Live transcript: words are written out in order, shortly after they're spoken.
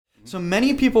So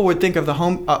many people would think of a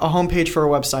homepage for a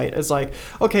website as like,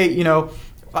 okay,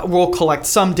 we'll collect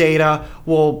some data,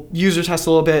 we'll user test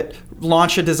a little bit,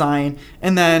 launch a design,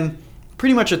 and then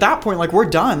pretty much at that point, like, we're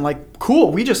done. Like,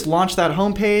 cool, we just launched that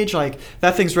homepage, like,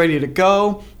 that thing's ready to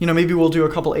go. Maybe we'll do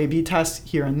a couple A/B tests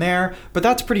here and there, but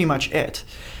that's pretty much it.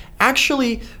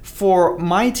 Actually, for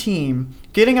my team,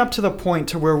 getting up to the point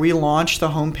to where we launched the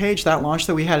homepage, that launch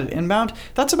that we had at Inbound,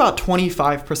 that's about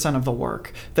 25% of the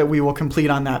work that we will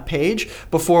complete on that page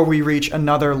before we reach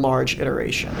another large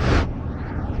iteration.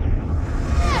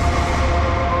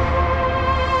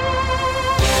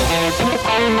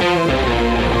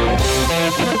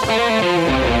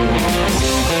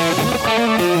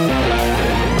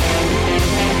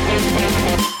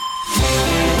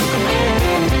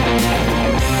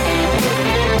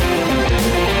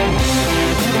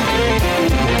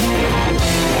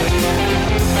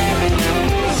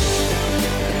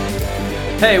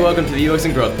 Hey, welcome to the UX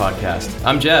and Growth Podcast.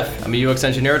 I'm Jeff. I'm a UX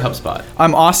engineer at HubSpot.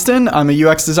 I'm Austin. I'm a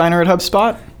UX designer at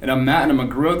HubSpot. And I'm Matt, and I'm a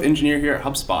growth engineer here at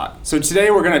HubSpot. So today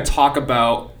we're going to talk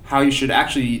about how you should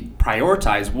actually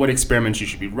prioritize what experiments you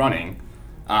should be running.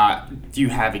 Do you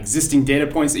have existing data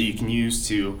points that you can use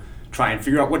to try and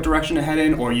figure out what direction to head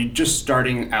in, or are you just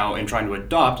starting out and trying to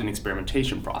adopt an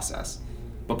experimentation process?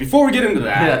 But before we get into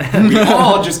that, we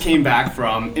all just came back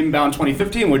from Inbound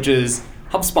 2015, which is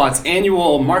HubSpot's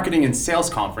annual marketing and sales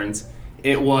conference.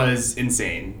 It was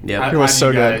insane. Yeah, it was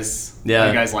so good. How do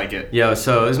you guys like it? Yeah,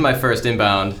 so this is my first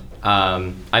Inbound.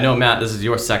 I know, Matt, this is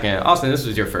your second. Austin, this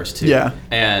was your first too. Yeah.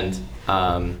 And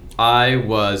I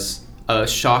was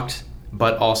shocked,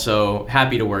 but also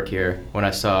happy to work here when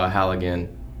I saw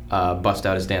Halligan bust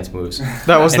out his dance moves.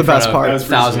 That was the best part.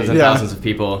 Thousands and thousands of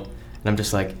people. And I'm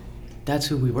just like, that's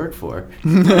who we work for.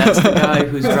 That's the guy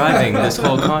who's driving this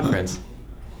whole conference.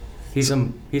 He's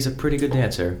a pretty good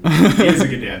dancer. He is a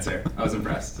good dancer. I was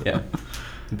impressed. Yeah,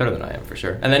 better than I am for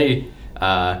sure. And then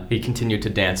he continued to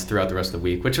dance throughout the rest of the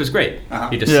week, which was great.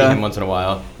 You just see him once in a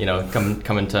while,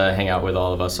 coming to hang out with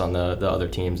all of us on the other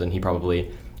teams, and he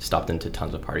probably stopped into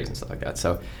tons of parties and stuff like that.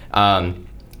 So,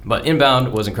 but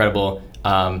Inbound was incredible.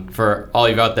 For all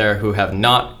of you out there who have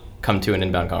not come to an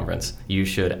Inbound conference, you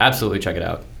should absolutely check it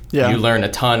out. Yeah. You learn a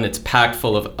ton. It's packed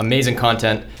full of amazing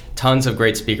content, tons of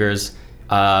great speakers.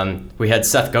 We had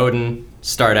Seth Godin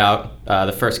start out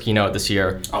the first keynote this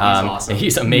year. Oh, he's awesome.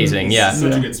 He's amazing. Yeah,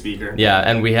 such a good speaker. Yeah,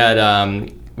 and we had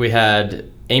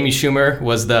Amy Schumer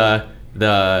was the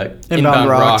Inbound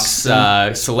Rocks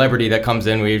celebrity that comes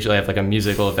in. We usually have like a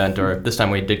musical event, or this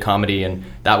time we did comedy, and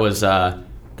that was a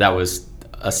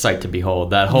sight to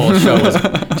behold. That whole show was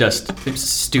just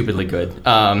stupidly good.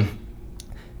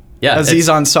 Yeah, Aziz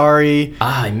Ansari.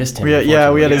 I missed him.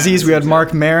 We had Aziz. We had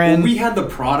Mark Maron. Well, we had the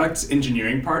product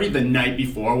engineering party the night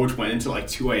before, which went into like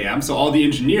 2 a.m. So all the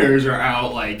engineers are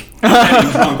out like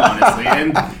getting drunk, honestly.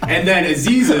 And then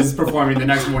Aziz is performing the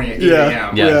next morning at 8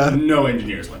 a.m. Yeah. No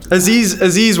engineers went to that.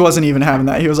 Aziz wasn't even having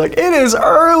that. He was like, "It is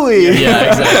early." Yeah,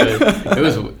 exactly. It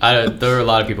was. There were a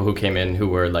lot of people who came in who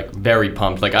were like very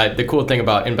pumped. Like the cool thing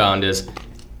about Inbound is,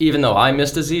 even though I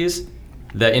missed Aziz,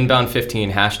 the Inbound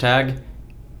 15 hashtag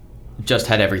just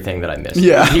had everything that I missed.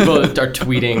 Yeah. People are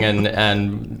tweeting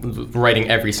and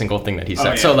writing every single thing that he said. Oh,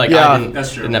 yeah. So like Yeah. I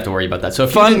That's true. didn't have to worry about that. So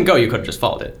if you didn't go, you could have just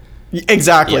followed it.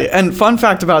 Exactly. Yeah. And fun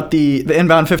fact about the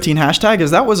Inbound 15 hashtag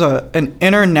is that was an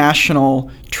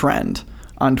international trend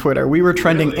on Twitter. We were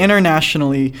trending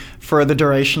internationally for the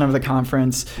duration of the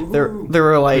conference. There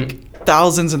were like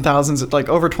thousands and thousands, like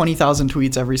over 20,000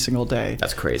 tweets every single day.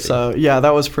 That's crazy. So yeah,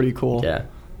 that was pretty cool. Yeah.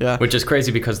 Yeah. Which is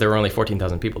crazy because there were only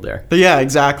 14,000 people there. But yeah,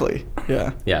 exactly.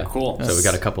 Yeah. Yeah. Cool. So we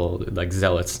got a couple like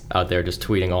zealots out there just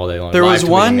tweeting all day long. There was live tweeting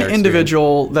one their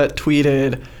individual that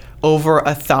tweeted over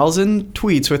 1,000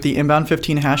 tweets with the Inbound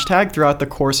 15 hashtag throughout the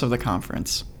course of the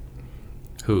conference.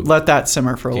 Who? Let that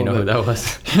simmer for a little bit. Do you know who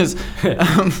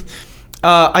that was?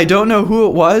 I don't know who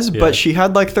it was, Yeah. but she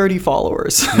had like 30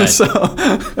 followers. Nice. So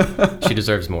She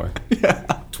deserves more.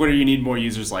 Twitter, you need more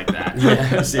users like that.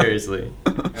 Yeah, seriously.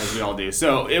 As we all do.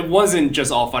 So it wasn't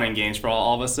just all fun and games for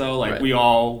all of us, though. Like, Right. we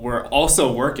all were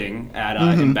also working at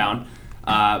Inbound.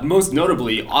 Most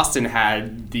notably, Austin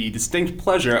had the distinct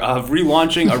pleasure of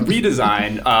relaunching a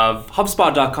redesign of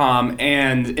HubSpot.com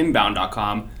and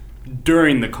Inbound.com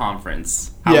during the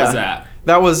conference. How was that?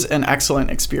 That was an excellent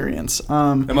experience. It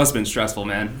must have been stressful,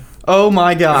 man. Oh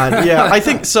my God. Yeah, I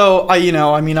think so. I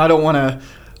don't want to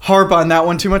harp on that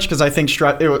one too much because I think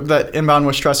that inbound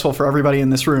was stressful for everybody in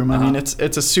this room. I mean, it's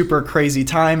a super crazy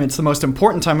time. It's the most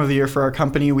important time of the year for our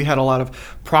company. We had a lot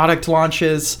of product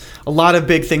launches, a lot of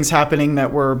big things happening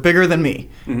that were bigger than me,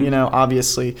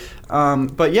 obviously.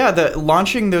 But yeah,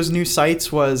 launching those new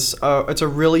sites was it's a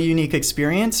really unique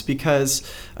experience because,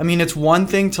 I mean, it's one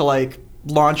thing to like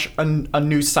launch a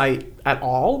new site at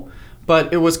all,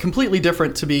 but it was completely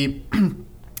different to be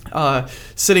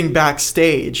sitting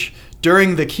backstage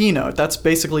during the keynote. That's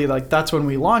basically that's when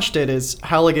we launched it, is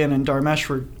Halligan and Dharmesh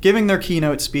were giving their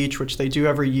keynote speech, which they do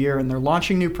every year, and they're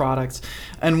launching new products.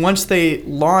 And once they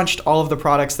launched all of the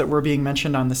products that were being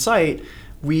mentioned on the site,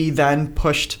 we then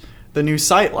pushed the new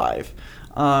site live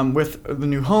with the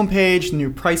new homepage, the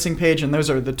new pricing page, and those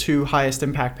are the two highest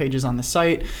impact pages on the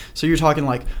site. So you're talking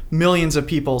like millions of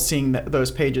people seeing those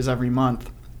pages every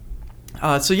month.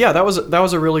 So yeah, that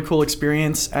was a really cool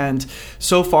experience, and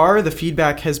so far the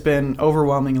feedback has been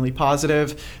overwhelmingly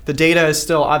positive. The data is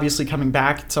still obviously coming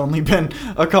back. It's only been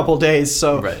a couple days,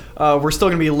 so we're still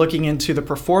going to be looking into the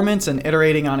performance and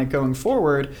iterating on it going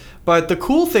forward. But the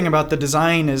cool thing about the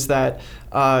design is that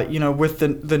with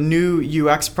the new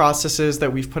UX processes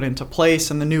that we've put into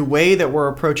place and the new way that we're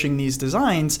approaching these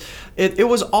designs, it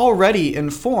was already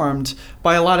informed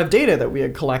by a lot of data that we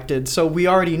had collected. So we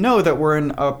already know that we're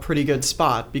in a pretty good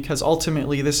spot because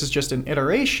ultimately this is just an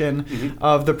iteration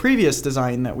of the previous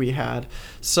design that we had.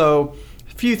 So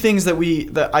a few things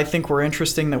that I think were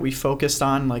interesting that we focused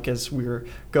on, like as we were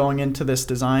going into this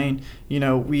design,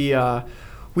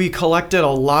 we collected a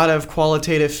lot of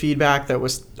qualitative feedback that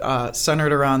was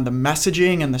centered around the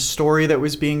messaging and the story that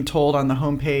was being told on the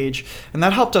homepage. And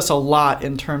that helped us a lot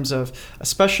in terms of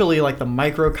especially like the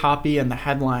micro copy and the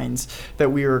headlines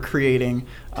that we were creating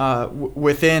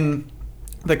within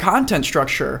the content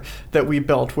structure that we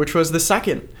built, which was the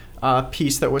second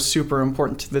piece that was super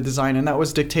important to the design. And that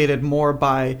was dictated more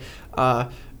by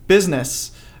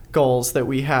business goals that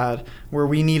we had, where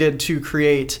we needed to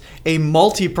create a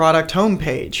multi-product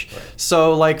homepage. Right.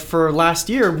 So like for last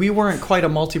year, we weren't quite a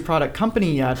multi-product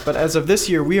company yet, but as of this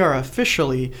year, we are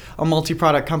officially a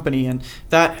multi-product company, and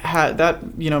that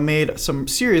made some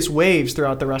serious waves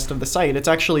throughout the rest of the site. It's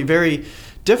actually very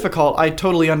difficult. I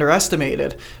totally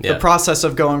underestimated the process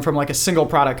of going from like a single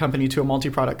product company to a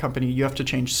multi-product company. You have to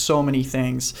change so many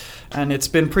things, and it's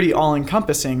been pretty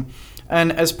all-encompassing.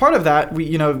 And as part of that,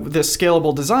 this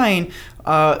scalable design,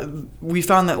 we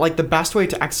found that like the best way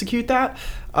to execute that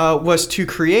was to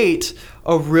create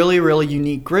a really, really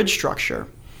unique grid structure.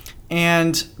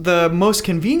 And the most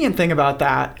convenient thing about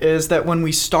that is that when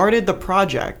we started the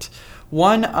project,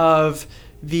 one of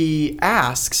the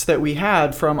asks that we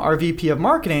had from our VP of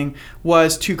marketing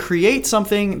was to create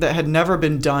something that had never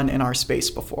been done in our space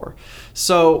before.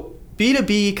 So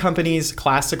B2B companies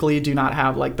classically do not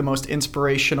have like the most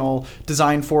inspirational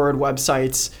design forward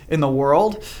websites in the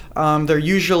world. They're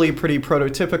usually pretty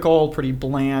prototypical, pretty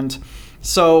bland.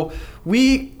 So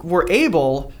we were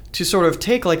able to sort of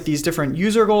take like these different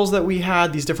user goals that we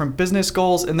had, these different business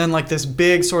goals, and then like this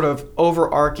big sort of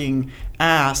overarching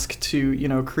ask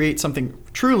to, create something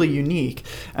truly unique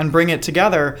and bring it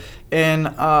together in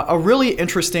a really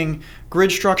interesting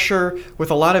grid structure with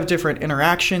a lot of different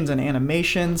interactions and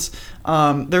animations.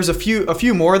 There's a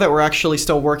few more that we're actually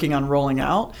still working on rolling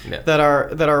out that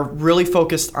are really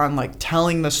focused on like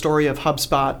telling the story of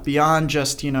HubSpot beyond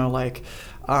just,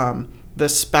 the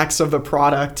specs of the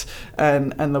product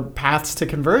and the paths to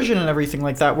conversion and everything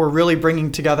like that. We're really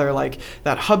bringing together like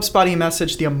that HubSpot-y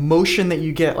message, the emotion that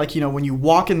you get, like, when you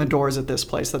walk in the doors at this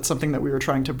place. That's something that we were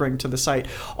trying to bring to the site,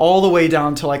 all the way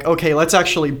down to like, okay, let's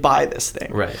actually buy this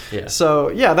thing. Right. Yeah. So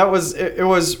yeah, it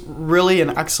was really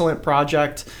an excellent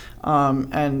project.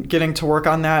 And getting to work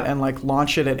on that and like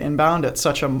launch it at Inbound at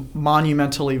such a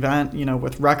monumental event,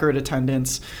 with record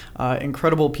attendance,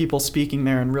 incredible people speaking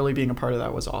there, and really being a part of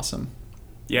that was awesome.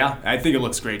 Yeah, I think it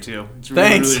looks great too. It's really,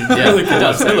 Thanks. Really cool. It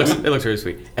does. It looks really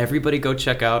sweet. Everybody go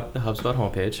check out the HubSpot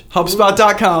homepage.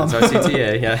 HubSpot.com. That's our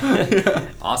CTA, yeah.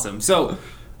 Awesome. So,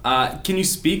 can you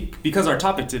speak, because our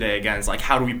topic today, again, is like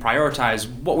how do we prioritize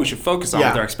what we should focus on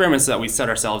with our experiments so that we set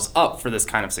ourselves up for this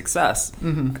kind of success?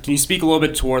 Mm-hmm. Can you speak a little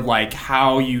bit toward like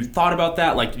how you thought about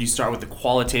that? Like, did you start with the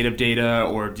qualitative data,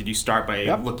 or did you start by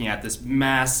looking at this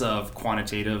mass of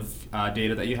quantitative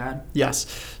data that you had? Yes.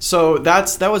 So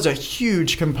that was a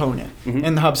huge component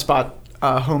in the HubSpot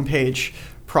homepage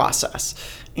process.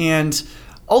 And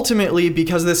ultimately,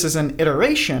 because this is an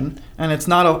iteration and it's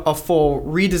not a full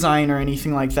redesign or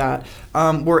anything like that,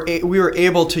 we were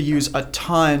able to use a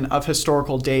ton of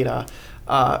historical data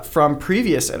from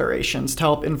previous iterations to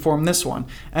help inform this one.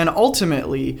 And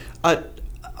ultimately,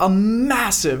 a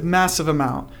massive, massive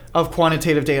amount of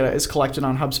quantitative data is collected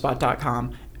on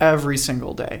HubSpot.com every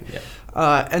single day. Yeah.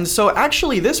 And so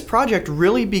actually this project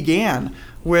really began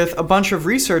with a bunch of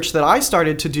research that I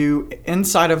started to do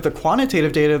inside of the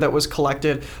quantitative data that was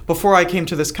collected before I came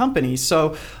to this company.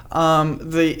 So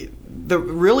the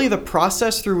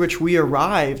process through which we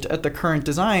arrived at the current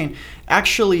design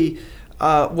actually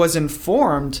was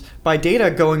informed by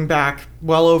data going back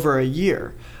well over a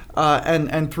year.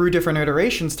 And through different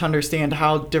iterations to understand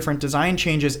how different design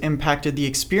changes impacted the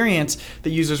experience that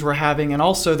users were having, and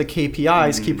also the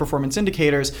KPIs, key performance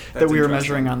indicators, that we were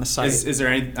measuring on the site. Is there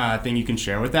anything you can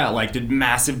share with that? Like, did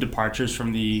massive departures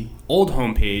from the old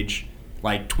homepage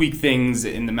like tweak things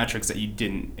in the metrics that you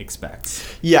didn't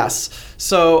expect? Yes.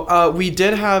 So we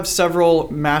did have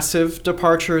several massive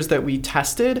departures that we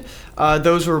tested.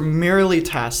 Those were merely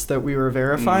tests that we were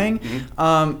verifying.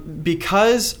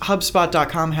 Because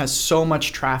HubSpot.com has so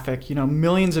much traffic,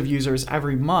 millions of users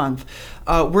every month,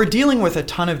 we're dealing with a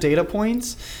ton of data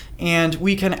points, and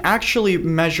we can actually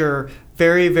measure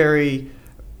very, very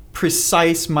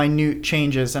precise, minute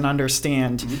changes and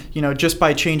understand, just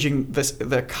by changing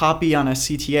the copy on a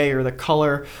CTA or the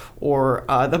color or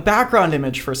the background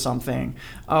image for something,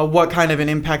 what kind of an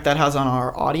impact that has on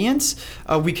our audience.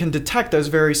 We can detect those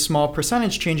very small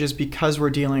percentage changes because we're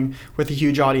dealing with a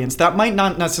huge audience. That might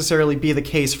not necessarily be the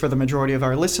case for the majority of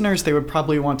our listeners. They would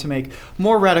probably want to make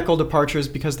more radical departures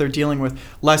because they're dealing with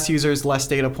less users, less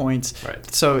data points.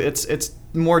 Right. So it's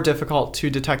more difficult to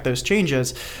detect those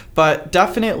changes. But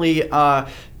definitely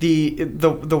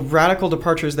the radical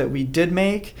departures that we did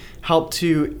make helped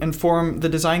to inform the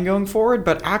design going forward.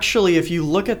 But actually, if you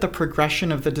look at the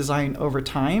progression of the design over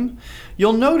time,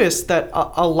 you'll notice that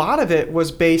a lot of it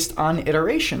was based on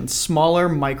iterations, smaller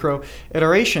micro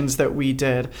iterations that we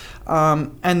did.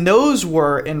 And those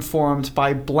were informed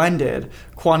by blended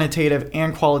quantitative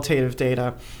and qualitative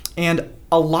data. And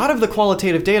a lot of the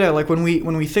qualitative data, like when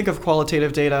we think of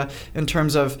qualitative data in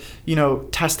terms of,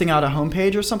 testing out a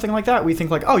homepage or something like that, we think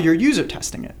like, oh, you're user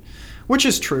testing it, which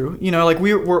is true. Like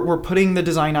we're putting the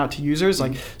design out to users.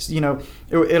 Like,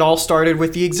 it all started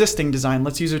with the existing design.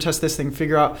 Let's user test this thing,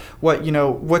 figure out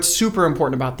what's super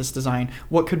important about this design,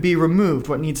 what could be removed,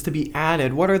 what needs to be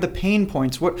added, what are the pain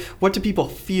points, what do people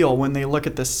feel when they look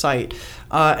at this site.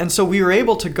 And so we were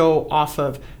able to go off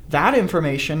of that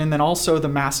information, and then also the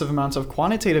massive amounts of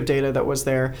quantitative data that was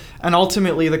there. And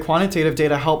ultimately, the quantitative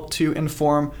data helped to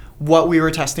inform what we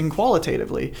were testing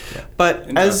qualitatively. Yeah.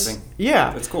 But That's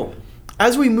cool.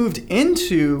 As we moved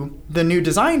into the new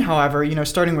design, however,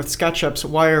 starting with SketchUps,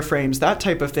 wireframes, that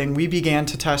type of thing, we began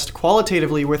to test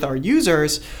qualitatively with our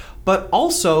users, but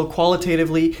also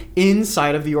qualitatively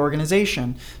inside of the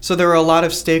organization. So there were a lot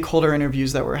of stakeholder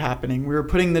interviews that were happening. We were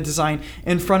putting the design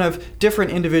in front of different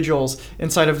individuals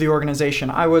inside of the organization.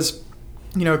 I was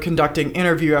conducting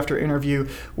interview after interview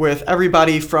with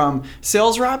everybody from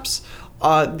sales reps,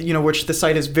 which the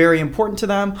site is very important to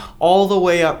them, all the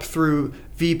way up through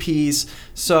VPs.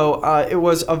 So it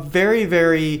was a very,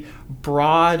 very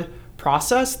broad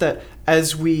process that,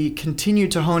 as we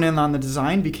continued to hone in on the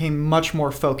design, became much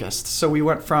more focused. So we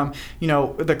went from,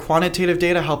 the quantitative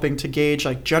data helping to gauge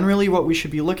like generally what we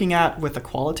should be looking at with the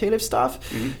qualitative stuff,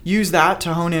 use that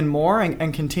to hone in more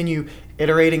and continue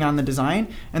iterating on the design.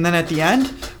 And then at the end,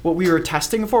 what we were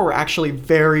testing for were actually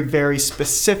very, very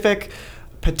specific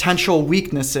potential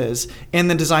weaknesses in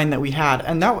the design that we had.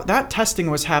 And that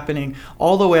testing was happening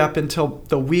all the way up until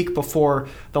the week before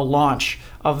the launch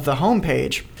of the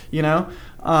homepage,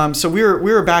 So we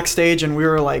were backstage, and we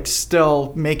were like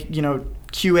still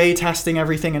QA testing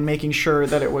everything and making sure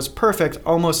that it was perfect,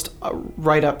 almost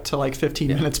right up to like 15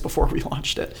 minutes before we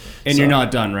launched it. And you're not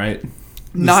done, right?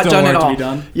 Not done at all. To be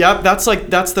done? Yep,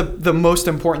 that's the most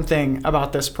important thing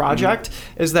about this project,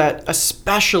 is that,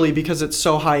 especially because it's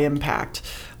so high impact,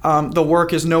 the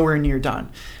work is nowhere near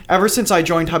done. Ever since I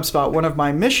joined HubSpot, one of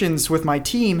my missions with my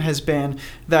team has been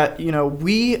that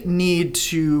we need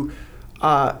to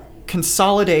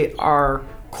consolidate our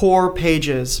core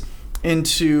pages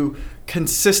into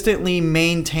consistently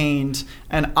maintained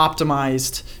and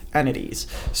optimized entities.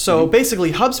 So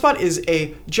basically, HubSpot is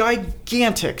a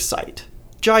gigantic site.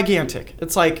 Gigantic.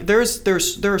 It's like there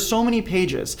are so many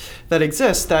pages that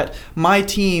exist that my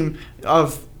team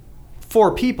of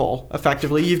 4 people,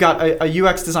 effectively, you've got a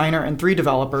UX designer and 3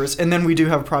 developers, and then we do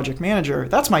have a project manager.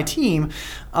 That's my team.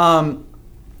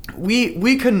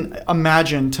 We couldn't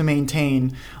imagine to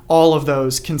maintain all of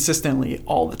those consistently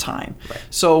all the time. Right.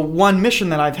 So one mission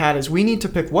that I've had is we need to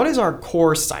pick what is our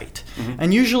core site.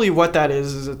 And usually what that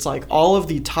is it's like all of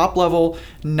the top level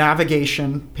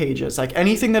navigation pages, like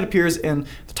anything that appears in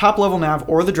the top level nav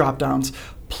or the drop downs,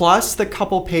 plus the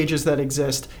couple pages that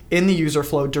exist in the user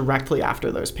flow directly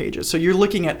after those pages. So you're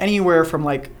looking at anywhere from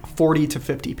like 40 to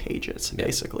 50 pages,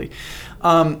 basically.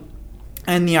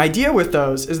 And the idea with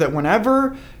those is that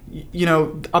whenever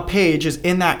a page is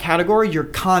in that category, you're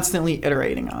constantly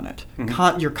iterating on it.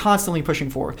 You're constantly pushing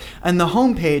forward. And the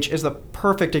home page is the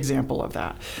perfect example of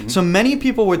that. So many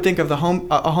people would think of a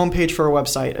home page for a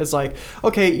website as like,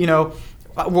 okay,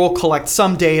 we'll collect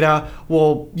some data,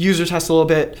 we'll user test a little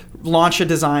bit, launch a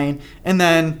design, and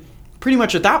then pretty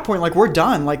much at that point, like, we're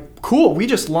done. Like, cool, we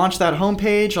just launched that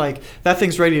homepage, like, that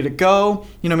thing's ready to go.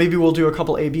 Maybe we'll do a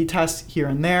couple A/B tests here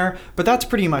and there, but that's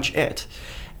pretty much it.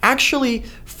 Actually,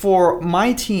 for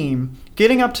my team,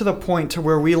 getting up to the point to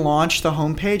where we launched the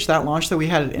homepage, that launch that we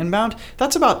had at Inbound,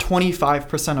 that's about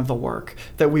 25% of the work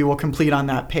that we will complete on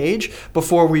that page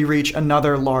before we reach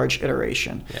another large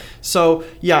iteration. Yeah. So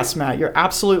yes, Matt, you're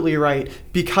absolutely right.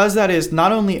 Because that is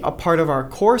not only a part of our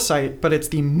core site, but it's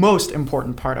the most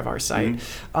important part of our site.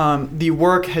 The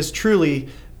work has truly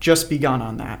just begun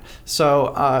on that.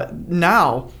 So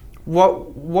now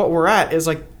what we're at is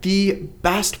like the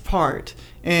best part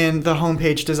in the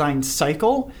homepage design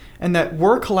cycle, and that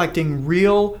we're collecting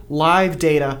real live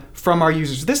data from our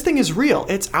users. This thing is real.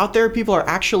 It's out there. People are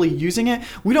actually using it.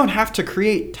 We don't have to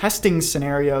create testing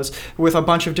scenarios with a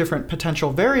bunch of different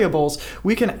potential variables.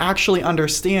 We can actually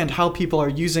understand how people are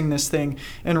using this thing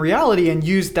in reality and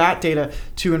use that data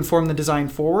to inform the design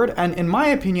forward. And in my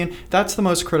opinion, that's the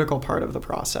most critical part of the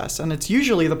process. And it's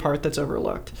usually the part that's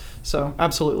overlooked. So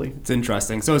absolutely. It's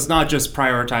interesting. So it's not just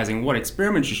prioritizing what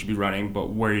experiments you should be running,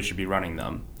 but where you should be running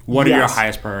them. What are your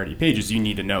highest priority pages? You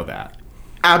need to know that.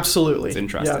 Absolutely. It's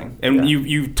interesting. Yeah. And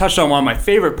you touched on one of my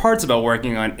favorite parts about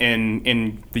working on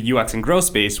in the UX and growth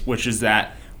space, which is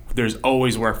that there's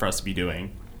always work for us to be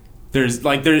doing.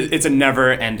 It's a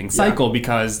never-ending cycle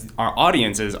because our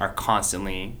audiences are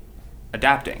constantly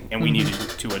adapting, and we need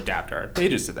to adapt our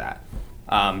pages to that.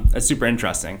 That's super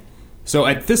interesting. So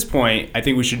at this point, I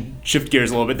think we should shift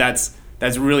gears a little bit.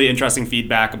 That's really interesting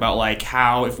feedback about like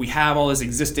how, if we have all this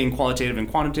existing qualitative and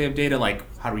quantitative data, like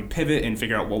how do we pivot and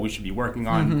figure out what we should be working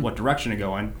on, what direction to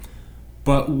go in.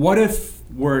 But what if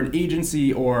we're an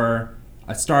agency or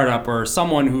a startup or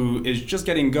someone who is just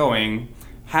getting going,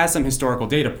 has some historical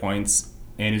data points,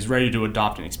 and is ready to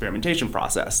adopt an experimentation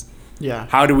process? Yeah.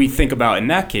 How do we think about, in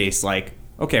that case, like,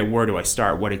 okay, where do I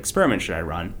start? What experiment should I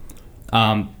run?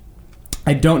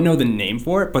 I don't know the name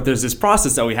for it, but there's this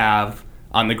process that we have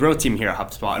on the growth team here at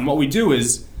HubSpot. And what we do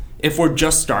is, if we're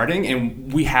just starting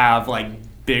and we have like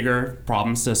bigger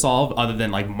problems to solve other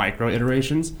than like micro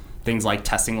iterations, things like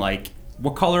testing like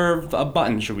what color of a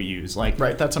button should we use? Like,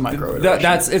 right, that's a micro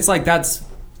iteration. That's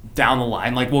down the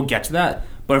line, like we'll get to that.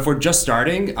 But if we're just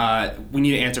starting, we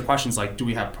need to answer questions like, do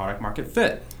we have product market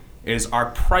fit? Is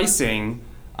our pricing,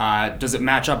 does it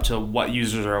match up to what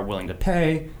users are willing to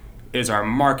pay? Is our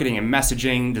marketing and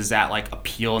messaging, does that like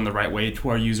appeal in the right way to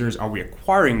our users? Are we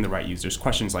acquiring the right users?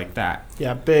 Questions like that.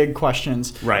 Yeah, big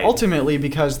questions. Right. Ultimately,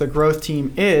 because the growth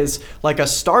team is like a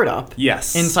startup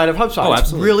inside of HubSpot. Oh,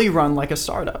 it's really run like a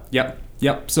startup.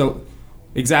 Yep. So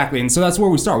exactly. And so that's where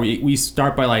we start. We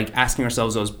start by like asking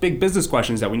ourselves those big business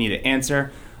questions that we need to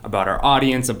answer about our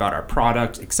audience, about our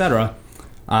product, etc.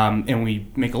 And we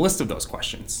make a list of those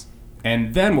questions.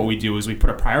 And then what we do is we put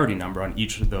a priority number on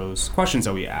each of those questions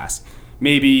that we ask.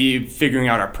 Maybe figuring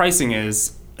out our pricing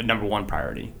is a number one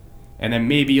priority. And then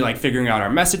maybe like figuring out our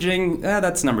messaging,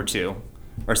 that's number two,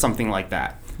 or something like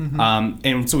that.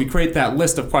 And so we create that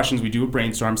list of questions. We do a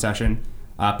brainstorm session,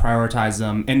 prioritize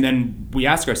them, and then we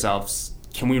ask ourselves,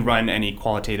 can we run any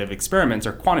qualitative experiments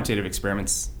or quantitative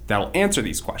experiments that will answer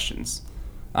these questions?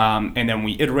 And then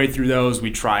we iterate through those.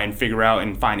 We try and figure out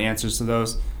and find answers to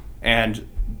those. And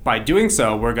by doing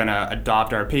so, we're gonna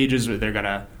adopt our pages, or they're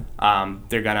gonna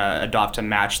adopt to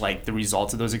match like the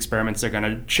results of those experiments. They're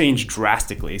gonna change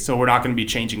drastically. So we're not gonna be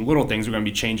changing little things. We're gonna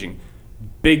be changing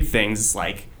big things,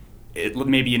 like it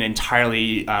may be an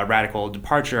entirely radical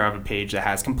departure of a page that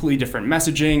has completely different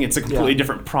messaging. It's a completely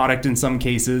different product in some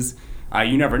cases.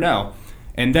 You never know.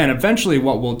 And then eventually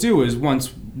what we'll do is,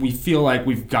 once we feel like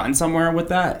we've gotten somewhere with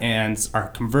that and our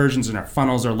conversions and our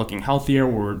funnels are looking healthier,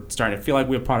 we're starting to feel like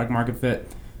we have product market fit,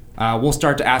 we'll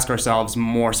start to ask ourselves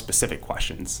more specific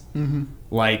questions.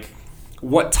 Like,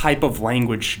 what type of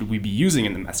language should we be using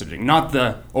in the messaging? Not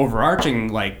the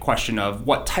overarching like question of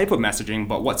what type of messaging,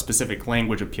 but what specific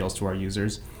language appeals to our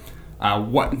users.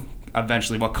 What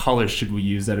colors should we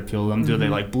use that appeal to them? Do they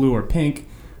like blue or pink?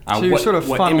 So you're sort of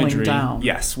funneling down.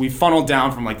 Yes, we funnel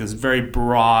down from like this very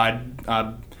broad,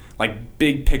 like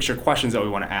big picture questions that we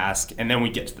want to ask, and then we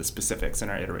get to the specifics in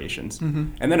our iterations.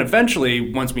 And then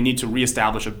eventually, once we need to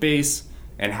reestablish a base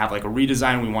and have like a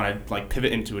redesign, we want to like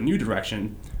pivot into a new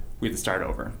direction, we have to start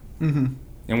over. And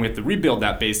we have to rebuild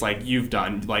that base like you've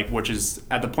done, like which is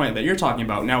at the point that you're talking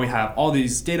about. Now we have all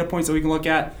these data points that we can look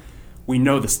at. We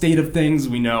know the state of things.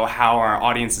 We know how our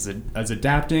audience is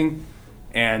adapting.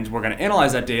 And we're going to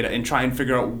analyze that data and try and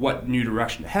figure out what new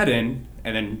direction to head in.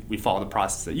 And then we follow the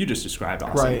process that you just described,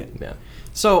 Austin. Right. Yeah.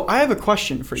 So I have a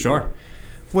question for you. Sure.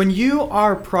 When you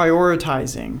are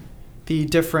prioritizing the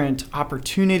different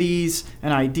opportunities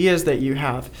and ideas that you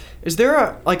have, is there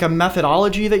a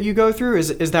methodology that you go through?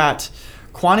 Is that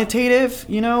quantitative,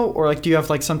 or like do you have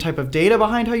like some type of data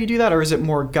behind how you do that, or is it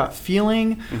more gut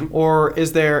feeling, or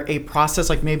is there a process,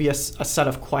 like maybe a set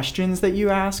of questions that you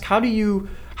ask? How do you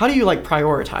like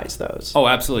prioritize those? Oh,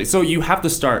 absolutely. So you have to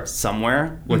start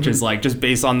somewhere, which is like just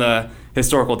based on the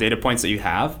historical data points that you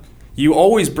have. You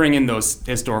always bring in those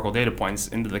historical data points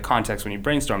into the context when you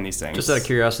brainstorm these things. Just out of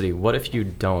curiosity, what if you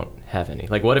don't have any?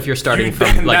 Like, what if you're starting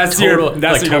from like that's total,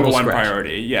 that's like your number total one scratch?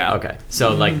 priority. Yeah. Okay.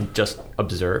 So like just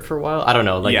observe for a while. I don't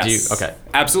know. Like, Yes. okay.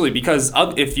 Absolutely, because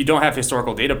if you don't have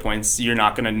historical data points, you're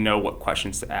not going to know what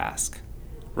questions to ask,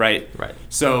 right? Right.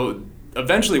 So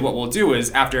eventually what we'll do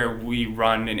is after we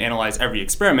run and analyze every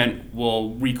experiment,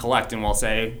 we'll recollect and we'll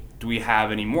say, do we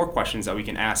have any more questions that we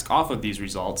can ask off of these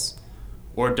results?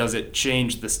 Or does it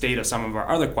change the state of some of our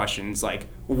other questions? Like,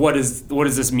 what does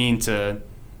this mean to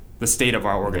the state of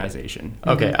our organization?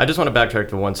 Okay, I just want to backtrack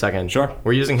for 1 second. Sure.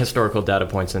 We're using historical data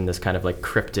points in this kind of like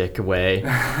cryptic way.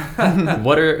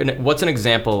 What's an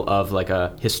example of like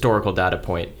a historical data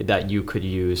point that you could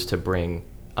use to bring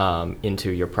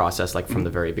into your process, like from the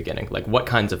very beginning? Like, what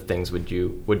kinds of things would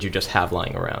you just have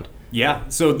lying around? Yeah,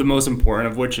 so the most important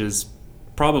of which is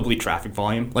probably traffic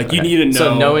volume. Like, you need to know.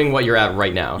 So knowing what you're at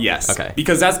right now. Yes. Okay.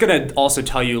 Because that's going to also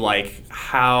tell you like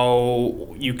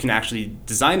how you can actually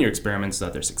design your experiments so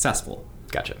that they're successful.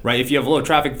 Gotcha. Right? If you have low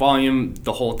traffic volume,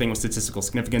 the whole thing with statistical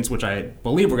significance, which I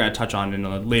believe we're going to touch on in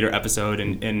a later episode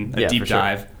in a deep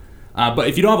dive. But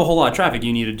if you don't have a whole lot of traffic,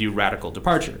 you need to do radical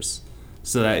departures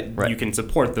so that you can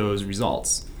support those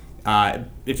results.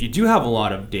 If you do have a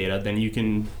lot of data, then you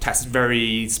can test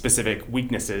very specific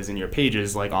weaknesses in your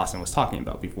pages like Austin was talking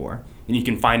about before. And you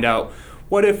can find out,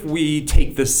 what if we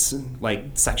take this like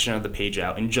section of the page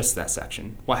out and just that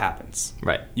section? What happens?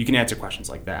 Right. You can answer questions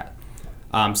like that.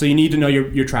 So you need to know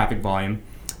your traffic volume.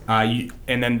 And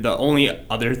then the only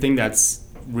other thing that's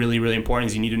really, really important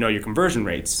is you need to know your conversion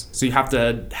rates. So you have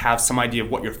to have some idea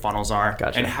of what your funnels are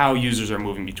and how users are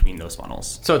moving between those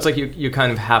funnels. So it's like you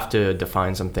kind of have to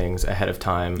define some things ahead of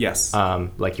time. Yes.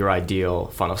 Like your ideal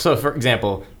funnel. So for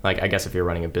example, like I guess if you're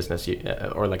running a business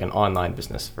or like an online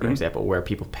business, for example, where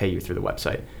people pay you through the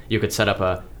website, you could set up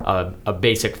a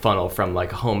basic funnel from like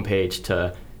homepage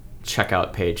to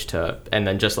checkout page and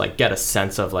then just like get a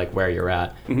sense of like where you're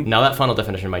at. Now that funnel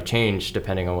definition might change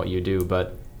depending on what you do,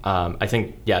 but I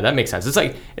think, that makes sense.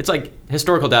 It's like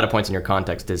historical data points in your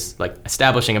context is like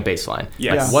establishing a baseline.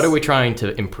 Yes. What are we trying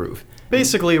to improve?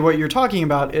 Basically, what you're talking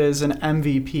about is an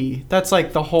MVP. That's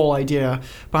like the whole idea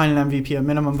behind an MVP, a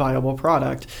minimum viable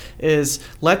product, is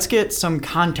let's get some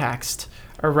context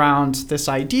around this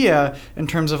idea in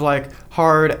terms of like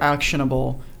hard,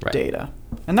 actionable data.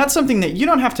 And that's something that you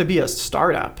don't have to be a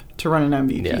startup to run an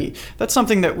MVP. Yeah. That's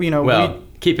something that,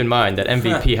 keep in mind that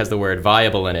MVP has the word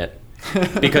viable in it.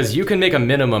 Because you can make a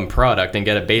minimum product and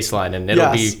get a baseline and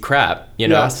it'll be crap,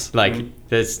 like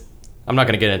this. I'm not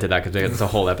going to get into that because it's a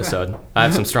whole episode. I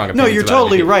have some strong opinions. No, you're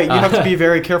totally right. You have to be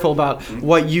very careful about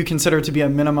what you consider to be a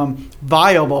minimum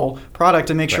viable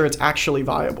product and make sure it's actually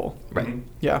viable. Right.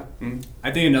 Yeah.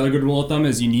 I think another good rule of thumb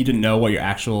is you need to know what your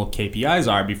actual KPIs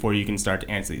are before you can start to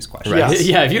answer these questions. Right. Yes.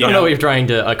 Yeah, if you don't know what you're trying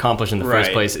to accomplish in the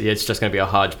first place, it's just going to be a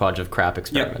hodgepodge of crap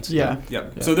experiments.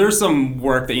 Yep. So there's some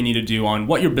work that you need to do on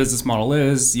what your business model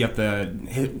is. You have to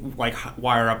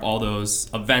wire up all those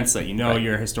events that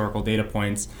your historical data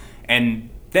points. And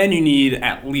then you need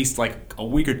at least like a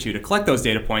week or two to collect those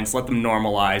data points, let them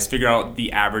normalize, figure out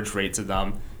the average rates of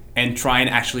them, and try and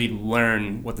actually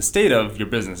learn what the state of your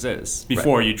business is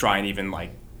before you try and even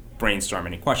like brainstorm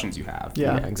any questions you have.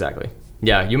 Yeah, exactly.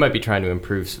 Yeah, you might be trying to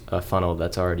improve a funnel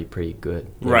that's already pretty good.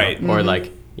 Right. Or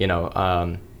like,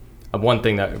 one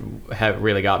thing that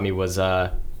really got me was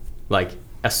like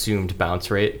assumed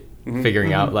bounce rate,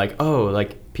 figuring out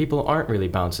like, people aren't really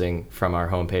bouncing from our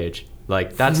homepage.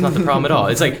 Like, that's not the problem at all.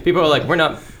 It's like, people are like, we're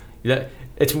not...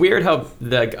 It's weird how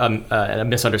a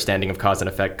misunderstanding of cause and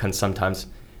effect can sometimes...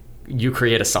 You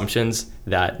create assumptions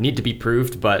that need to be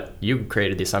proved, but you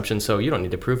created the assumption, so you don't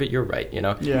need to prove it, you're right,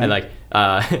 Yeah. And like,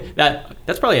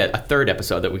 that's probably a third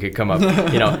episode that we could come up,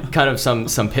 kind of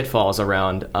some pitfalls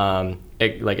around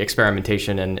like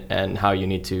experimentation and how you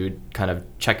need to kind of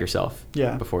check yourself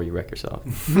before you wreck yourself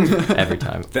every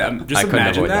time. Just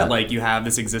imagine that. Like, you have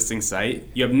this existing site,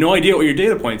 you have no idea what your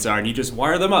data points are, and you just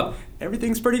wire them up.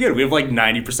 Everything's pretty good. We have like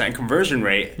 90% conversion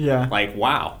rate. Yeah. Like,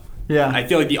 wow. Yeah. I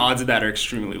feel like the odds of that are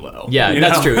extremely low. Yeah,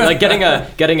 that's true. Like getting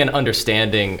an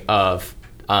understanding of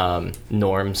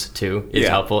norms too is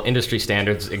helpful. Industry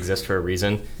standards exist for a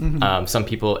reason. Mm-hmm. Some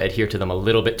people adhere to them a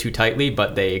little bit too tightly,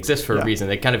 but they exist for a reason.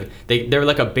 They're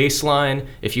like a baseline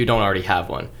if you don't already have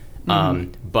one.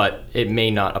 But it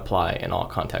may not apply in all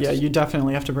contexts. Yeah, you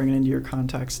definitely have to bring it into your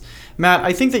context. Matt,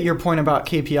 I think that your point about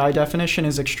KPI definition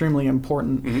is extremely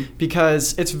important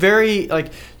because it's very,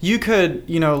 like, you could,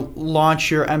 launch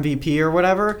your MVP or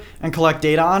whatever and collect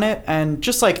data on it, and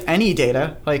just like any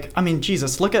data, like, I mean,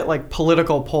 Jesus, look at like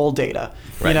political poll data,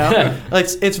 right. Like,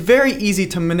 it's very easy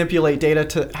to manipulate data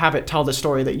to have it tell the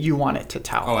story that you want it to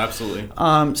tell. Oh, absolutely.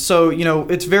 So,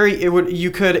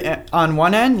 you could, on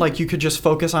one end, like, you could just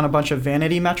focus on a bunch of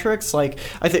vanity metrics. Like,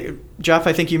 Jeff,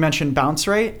 I think you mentioned bounce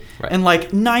rate, right. And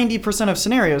like 90% of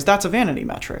scenarios, that's a vanity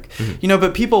metric,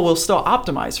 but people will still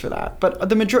optimize for that.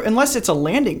 But unless it's a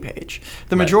landing page,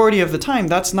 the majority of the time,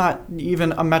 that's not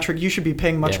even a metric you should be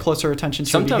paying much closer attention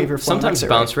to. Behavior flow. Sometimes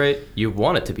bounce rate, you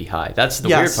want it to be high. That's the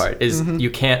weird part, is you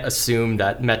can't assume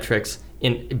that metrics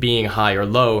in being high or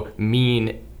low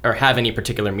mean or have any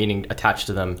particular meaning attached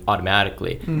to them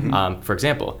automatically. For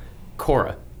example,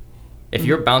 Quora. If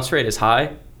your bounce rate is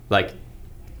high, like,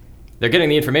 they're getting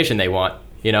the information they want.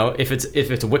 If it's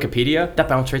Wikipedia, that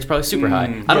bounce rate's probably super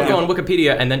high. I don't go on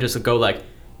Wikipedia and then just go like,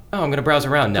 oh, I'm going to browse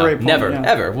around now. Never,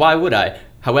 ever. Why would I?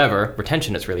 However,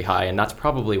 retention is really high, and that's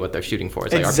probably what they're shooting for.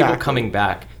 It's like, are people coming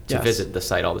back to visit the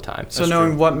site all the time? So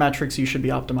knowing what metrics you should be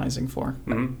optimizing for.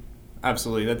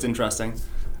 Absolutely. That's interesting.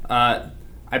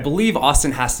 I believe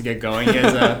Austin has to get going. He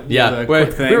has a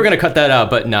quick thing. We were going to cut that out,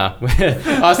 but nah.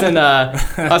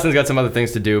 Austin's got some other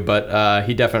things to do, but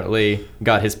he definitely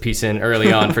got his piece in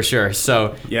early on for sure.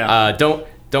 So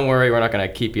don't worry, we're not going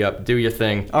to keep you up. Do your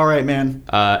thing. All right, man.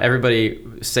 Everybody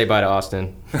say bye to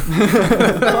Austin.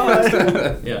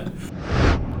 Bye. Yeah.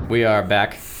 We are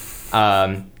back.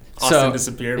 Austin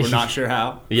disappeared. We're not sure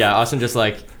how. Yeah, Austin just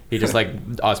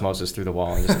osmosis through the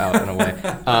wall and just out and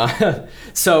away.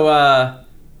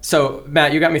 So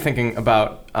Matt, you got me thinking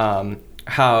about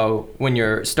how when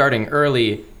you're starting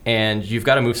early and you've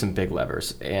got to move some big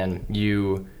levers, and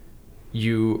you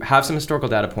have some historical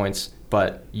data points,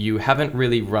 but you haven't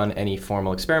really run any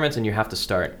formal experiments, and you have to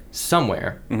start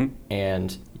somewhere.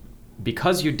 And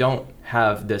because you don't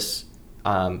have this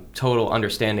total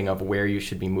understanding of where you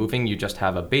should be moving, you just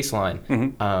have a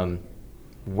baseline.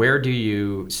 Where do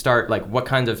you start? Like, what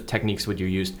kinds of techniques would you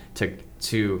use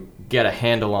to get a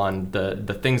handle on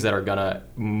the things that are gonna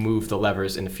move the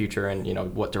levers in the future,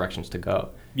 and what directions to go?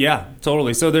 Yeah,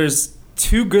 totally. So there's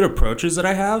two good approaches that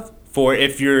I have for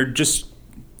if you just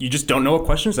don't know what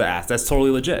questions to ask. That's totally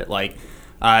legit. Like,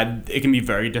 it can be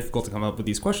very difficult to come up with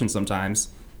these questions sometimes,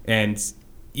 and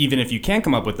even if you can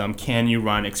come up with them, can you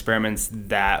run experiments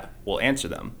that will answer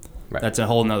them? Right. That's a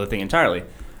whole nother thing entirely.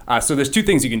 So there's two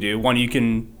things you can do. One, you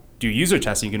can do user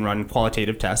testing. You can run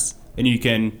qualitative tests, and you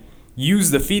can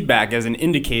use the feedback as an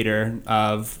indicator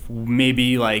of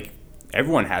maybe, like,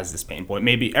 everyone has this pain point.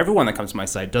 Maybe everyone that comes to my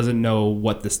site doesn't know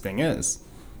what this thing is.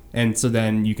 And so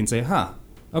then you can say,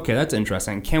 okay, that's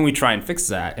interesting. Can we try and fix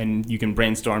that? And you can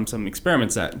brainstorm some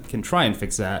experiments that can try and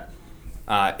fix that,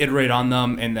 iterate on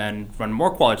them, and then run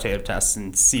more qualitative tests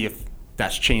and see if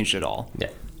that's changed at all.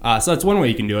 Yeah. So that's one way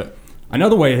you can do it.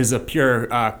 Another way is a pure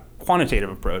quantitative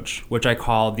approach, which I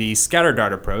call the scatter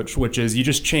dart approach, which is you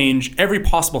just change every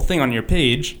possible thing on your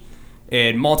page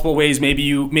in multiple ways. Maybe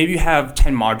you have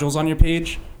 10 modules on your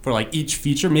page for like each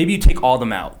feature. Maybe you take all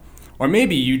them out. Or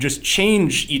maybe you just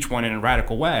change each one in a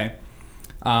radical way.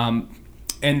 And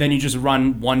then you just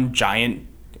run one giant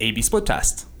A/B split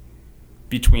test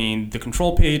between the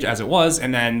control page as it was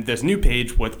and then this new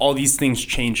page with all these things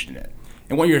changed in it.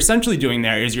 And what you're essentially doing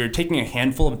there is you're taking a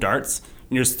handful of darts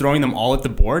and you're just throwing them all at the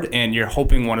board, and you're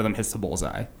hoping one of them hits the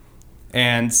bullseye.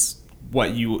 And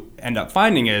what you end up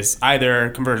finding is either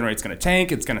conversion rate's going to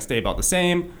tank, it's going to stay about the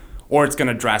same, or it's going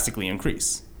to drastically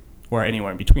increase, or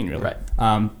anywhere in between, really. Right.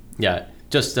 Yeah.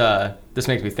 Just this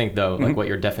makes me think, though, like what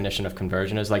your definition of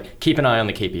conversion is. Like, keep an eye on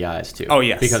the KPIs too. Oh,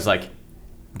 yes. Because like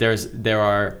there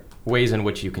are ways in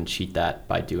which you can cheat that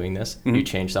by doing this. You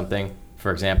change something.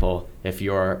 For example, if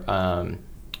your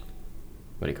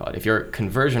if your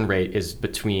conversion rate is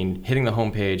between hitting the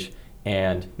home page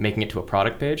and making it to a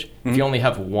product page, if you only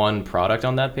have one product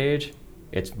on that page,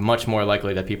 it's much more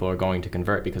likely that people are going to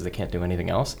convert because they can't do anything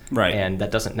else. Right. And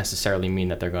that doesn't necessarily mean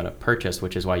that they're going to purchase,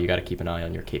 which is why you got to keep an eye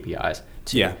on your KPIs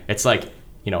too. Yeah. It's like,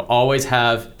 always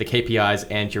have the KPIs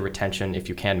and your retention, if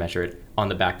you can measure it, on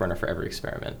the back burner for every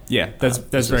experiment. Yeah, that's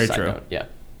very true. Note. Yeah.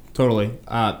 Totally.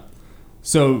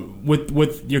 So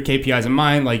with your KPIs in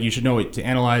mind, like, you should know what to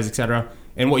analyze, etc.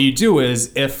 And what you do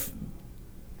is, if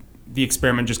the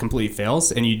experiment just completely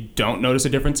fails and you don't notice a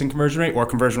difference in conversion rate, or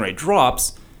conversion rate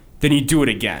drops, then you do it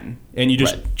again. And you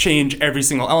just change every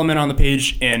single element on the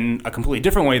page in a completely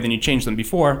different way than you changed them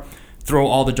before, throw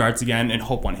all the darts again, and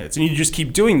hope one hits. And you just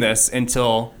keep doing this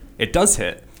until it does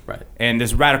hit. Right. And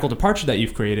this radical departure that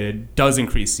you've created does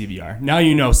increase CVR. Now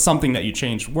you know something that you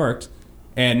changed worked.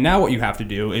 And now what you have to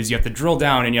do is you have to drill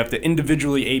down and you have to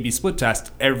individually A/B split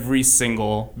test every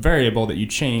single variable that you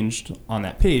changed on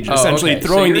that page, essentially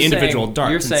throwing the individual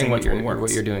darts. You're saying what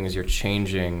you're doing is you're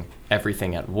changing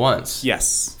everything at once.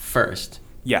 Yes. First.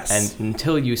 Yes. And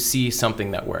until you see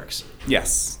something that works.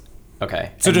 Yes.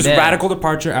 Okay. So just radical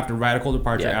departure after radical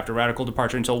departure after radical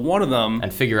departure until one of them...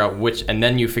 And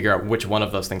then you figure out which one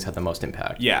of those things had the most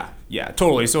impact. Yeah,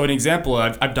 totally. So an example,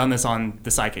 I've done this on the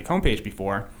Sidekick homepage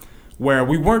before, where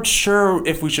we weren't sure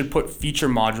if we should put feature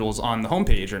modules on the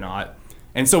homepage or not.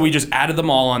 And so we just added them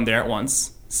all on there at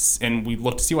once, and we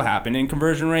looked to see what happened. And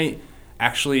conversion rate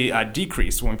actually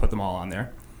decreased when we put them all on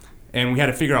there. And we had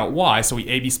to figure out why, so we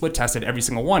A/B split tested every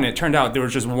single one. And it turned out there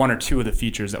was just one or two of the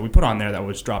features that we put on there that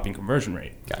was dropping conversion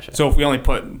rate. Gotcha. So if we only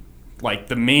put like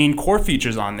the main core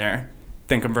features on there,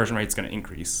 then conversion rate's going to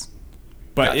increase.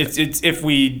 But Gotcha.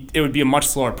 it would be a much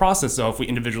slower process though if we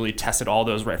individually tested all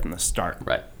those right from the start.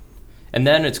 Right. And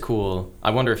then it's cool.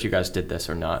 I wonder if you guys did this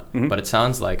or not, but it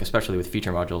sounds like, especially with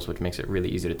feature modules, which makes it really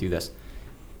easy to do this,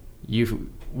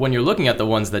 when you're looking at the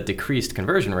ones that decreased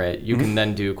conversion rate, you can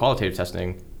then do qualitative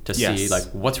testing to see like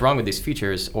what's wrong with these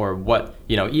features, or what,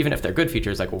 even if they're good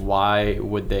features, like why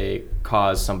would they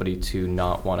cause somebody to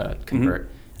not want to convert?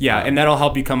 Yeah, and that'll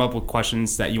help you come up with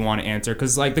questions that you want to answer,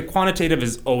 because like the quantitative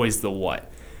is always the what.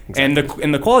 Exactly.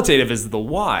 And the qualitative is the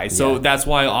why. So that's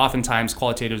why oftentimes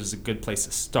qualitative is a good place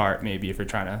to start, maybe if you're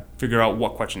trying to figure out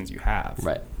what questions you have.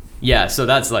 Right. Yeah, so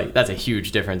that's a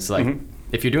huge difference. Like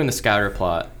if you're doing the scatter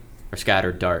plot or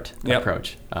scatter dart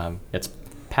approach, it's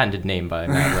patented name by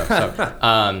Matt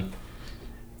Rowe.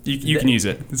 So you can use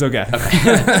it. It's okay.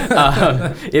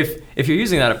 If you're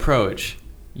using that approach,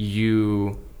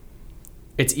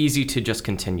 it's easy to just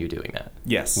continue doing that.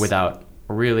 Yes. Without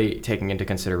really taking into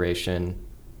consideration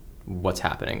what's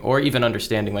happening, or even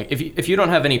understanding, like if you don't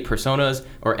have any personas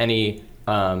or any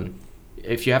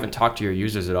if you haven't talked to your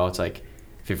users at all, it's like,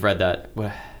 if you've read that,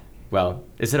 well,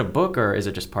 is it a book or is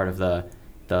it just part of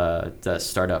the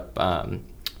startup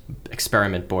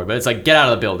experiment board? But it's like, get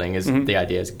out of the building is the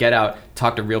idea, is get out,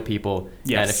 talk to real people.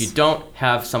 And if you don't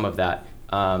have some of that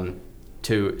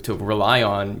to rely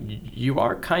on, you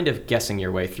are kind of guessing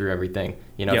your way through everything.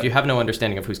 If you have no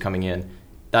understanding of who's coming in,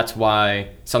 that's why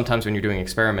sometimes when you're doing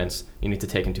experiments, you need to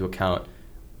take into account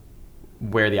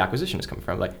where the acquisition is coming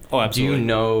from. Like, do you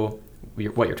know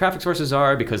what your traffic sources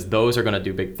are? Because those are going to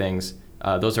do big things.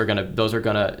 Those are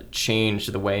gonna change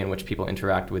the way in which people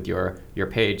interact with your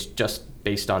page just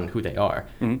based on who they are.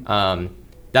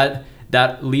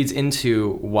 That leads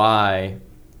into why,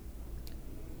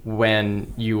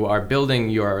 when you are building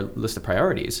your list of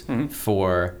priorities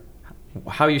for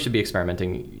how you should be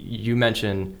experimenting, you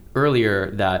mentioned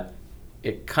earlier that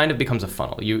it kind of becomes a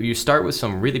funnel. You start with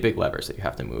some really big levers that you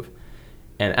have to move.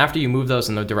 And after you move those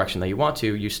in the direction that you want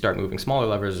to, you start moving smaller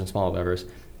levers,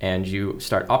 and you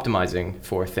start optimizing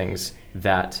for things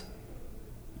that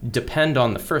depend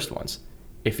on the first ones.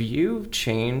 If you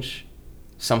change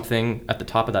something at the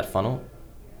top of that funnel,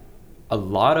 a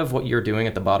lot of what you're doing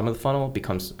at the bottom of the funnel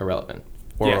becomes irrelevant.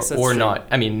 Or not.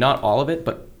 I mean, not all of it,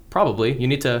 but probably.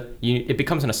 It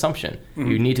becomes an assumption.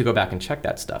 You need to go back and check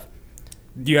that stuff.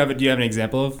 Do you have an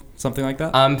example of something like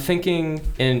that? I'm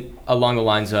thinking along the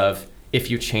lines of, if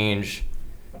you change,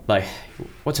 like,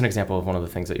 what's an example of one of the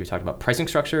things that you talked about? Pricing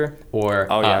structure or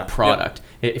product.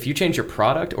 If you change your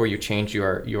product, or you change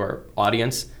your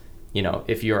audience,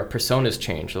 if your personas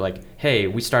change, like, hey,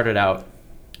 we started out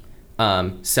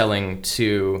selling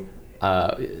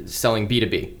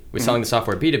B2B. We're selling the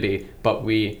software B2B, but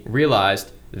we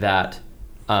realized that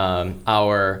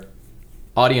our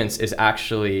audience is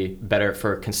actually better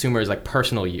for consumers, like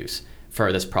personal use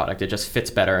for this product. It just fits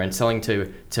better, and selling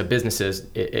to businesses,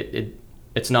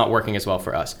 it's not working as well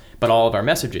for us. But all of our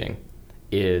messaging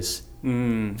is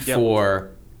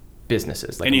for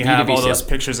businesses. Like and you B2B have all sales. those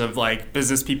pictures of like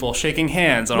business people shaking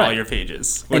hands on Right. all your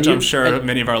pages, which I'm sure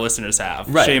many of our listeners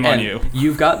have. Right. Shame on and you.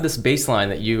 You've got this baseline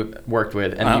that you worked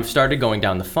with, and you've started going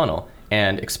down the funnel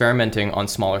and experimenting on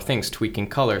smaller things, tweaking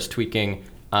colors, tweaking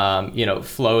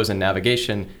flows and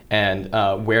navigation, and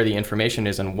where the information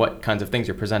is and what kinds of things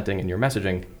you're presenting in your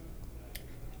messaging.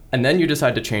 And then you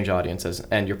decide to change audiences,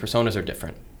 and your personas are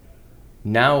different.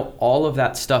 Now, all of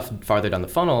that stuff farther down the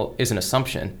funnel is an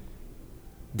assumption.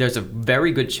 There's a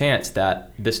very good chance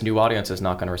that this new audience is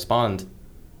not going to respond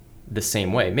the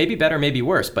same way. Maybe better, maybe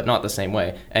worse, but not the same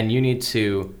way. And you need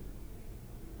to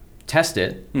test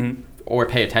it or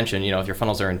pay attention. If your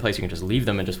funnels are in place, you can just leave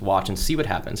them and just watch and see what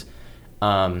happens.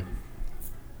 But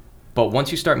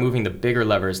once you start moving the bigger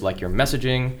levers like your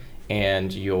messaging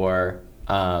and your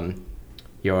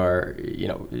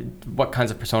what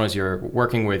kinds of personas you're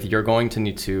working with, you're going to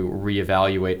need to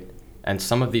reevaluate. And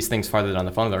some of these things farther down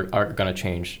the funnel are going to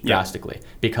change drastically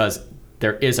because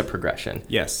there is a progression.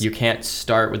 Yes. You can't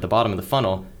start with the bottom of the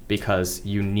funnel because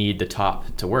you need the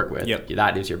top to work with. Yep.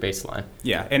 That is your baseline.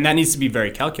 Yeah, and that needs to be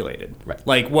very calculated. Right.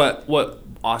 Like what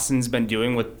Austin's been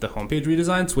doing with the homepage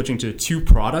redesign, switching to a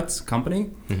 2-product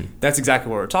company, that's exactly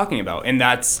what we're talking about. And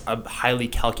that's a highly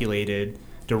calculated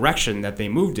direction that they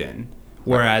moved in.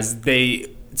 Whereas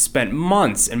they spent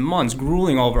months and months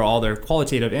grueling over all their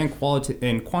qualitative and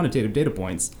quantitative data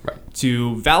points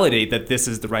to validate that this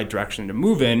is the right direction to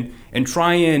move in and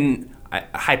try and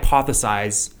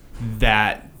hypothesize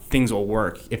that things will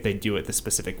work if they do it the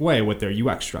specific way with their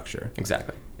UX structure.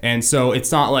 Exactly. And so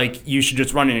it's not like you should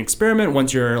just run an experiment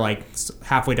once you're like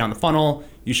halfway down the funnel.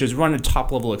 You should run a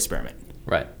top-level experiment.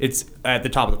 Right. It's at the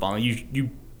top of the funnel. You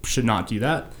should not do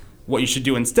that. What you should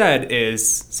do instead is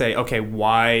say, okay,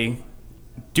 why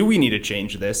do we need to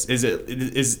change this? Is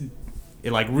it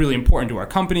like really important to our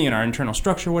company and our internal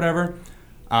structure, whatever?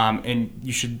 And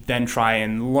you should then try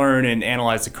and learn and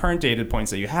analyze the current data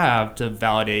points that you have to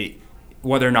validate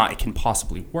whether or not it can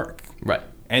possibly work. Right.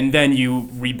 And then you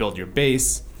rebuild your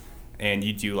base and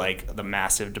you do like the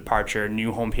massive departure,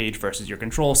 new homepage versus your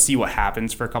control, see what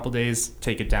happens for a couple days,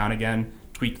 take it down again,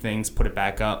 tweak things, put it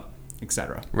back up,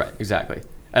 etc. Right, exactly.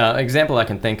 Example I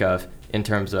can think of in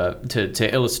terms of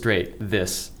to illustrate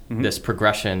this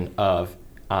progression of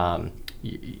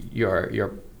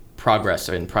your progress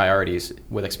and priorities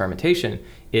with experimentation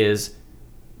is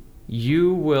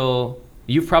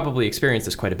you've probably experienced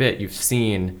this quite a bit. You've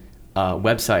seen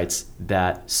websites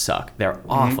that suck. They're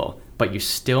awful, but you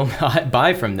still not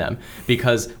buy from them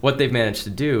because what they've managed to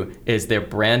do is their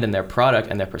brand and their product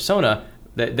and their persona,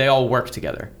 they all work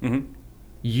together.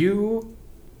 You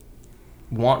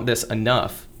want this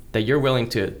enough that you're willing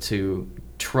to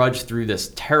trudge through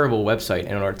this terrible website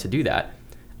in order to do that.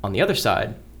 On the other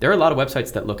side, there are a lot of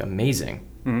websites that look amazing,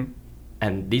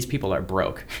 and these people are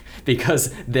broke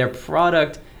because their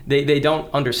product, they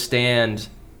don't understand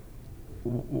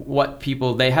what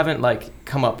they haven't like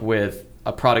come up with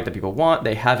a product that people want.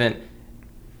 They haven't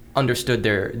understood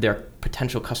their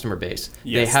potential customer base.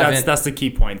 Yes, that's the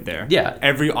key point there. Yeah.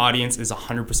 Every audience is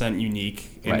 100%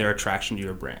 unique in Right. their attraction to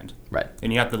your brand. Right.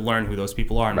 And you have to learn who those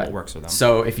people are and Right. what works for them.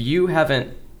 So if you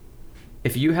haven't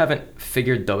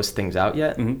figured those things out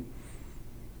yet,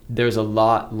 there's a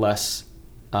lot less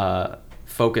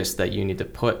focus that you need to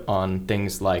put on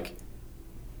things like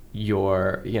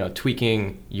your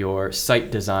tweaking your site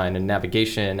design and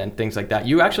navigation and things like that.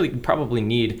 You actually probably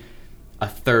need a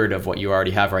third of what you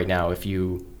already have right now if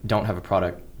you don't have a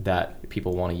product that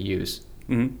people want to use.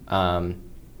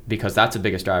 Because that's the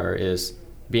biggest driver, is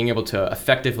being able to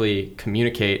effectively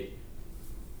communicate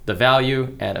the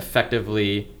value and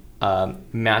effectively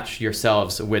match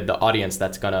yourselves with the audience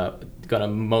that's gonna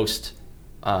most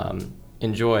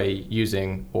enjoy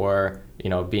using or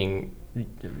being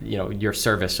your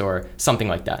service or something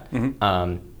like that.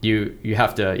 You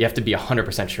have to be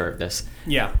 100% sure of this.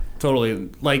 Yeah, totally.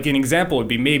 Like an example would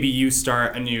be maybe you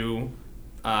start a new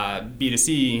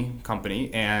B2C company,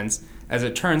 and as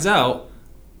it turns out,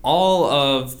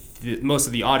 most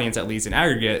of the audience, at least in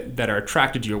aggregate, that are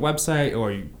attracted to your website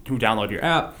or who download your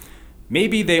app,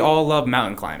 maybe they all love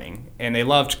mountain climbing and they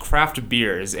loved craft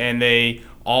beers and they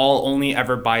all only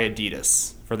ever buy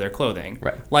Adidas for their clothing.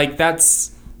 Right. Like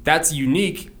that's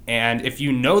unique, and if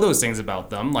you know those things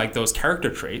about them, like those character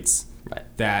traits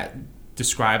that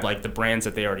describe like the brands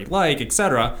that they already like,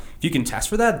 etc., if you can test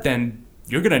for that, then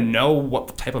you're gonna know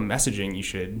what type of messaging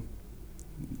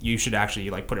you should actually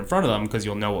like put in front of them, because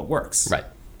you'll know what works. Right.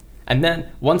 And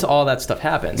then once all that stuff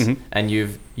happens and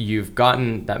you've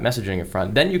gotten that messaging in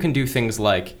front, then you can do things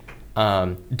like,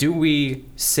 do we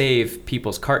save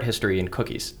people's cart history in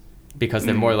cookies because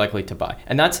they're more likely to buy?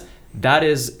 And that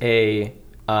is a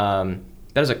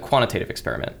that is a quantitative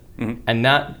experiment. Mm-hmm. And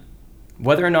that,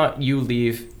 whether or not you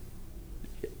leave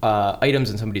items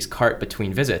in somebody's cart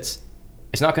between visits,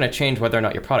 it's not going to change whether or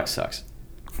not your product sucks.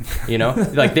 You know,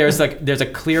 there's a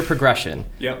clear progression.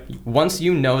 Yep. Once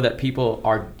you know that people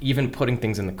are even putting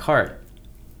things in the cart,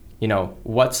 you know,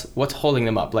 what's holding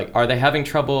them up? Like, are they having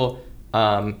trouble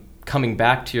coming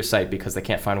back to your site because they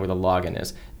can't find where the login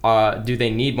is? Do they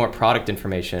need more product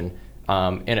information?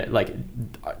 Are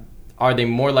they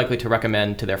more likely to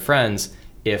recommend to their friends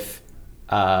if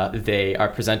they are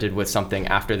presented with something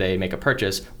after they make a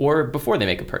purchase or before they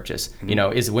make a purchase? Mm-hmm. You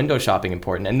know, is window shopping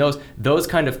important? And those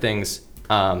kind of things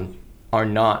are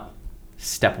not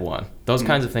step one. Those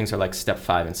kinds of things are like step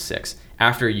 5 and 6.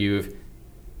 After you've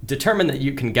determined that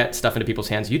you can get stuff into people's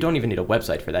hands, you don't even need a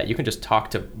website for that. You can just talk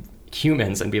to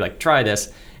humans and be like, try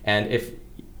this. And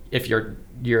if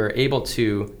you're able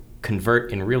to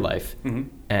convert in real life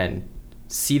and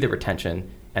see the retention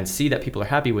and see that people are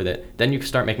happy with it, then you can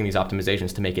start making these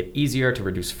optimizations to make it easier, to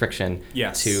reduce friction,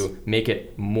 to make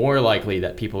it more likely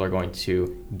that people are going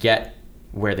to get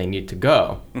where they need to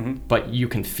go. But you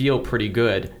can feel pretty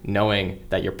good knowing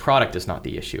that your product is not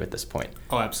the issue at this point.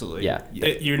 Oh, absolutely. Yeah.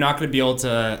 You're not going to be able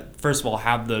to, first of all,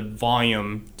 have the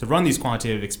volume to run these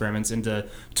quantitative experiments and to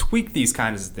tweak these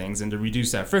kinds of things and to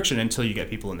reduce that friction until you get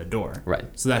people in the door. Right.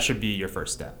 So that should be your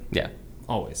first step. Yeah.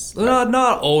 Always.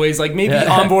 Not always. Like, maybe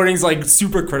onboarding's like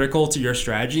super critical to your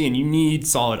strategy, and you need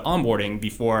solid onboarding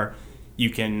before you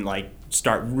can like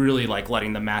start really like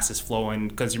letting the masses flow in,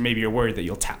 because you're worried that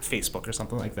you'll tap Facebook or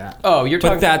something like that. Oh, you're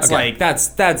talking. But that's okay.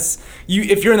 That's you.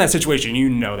 If you're in that situation, you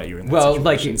know that you're in that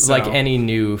situation. Well, like any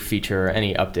new feature,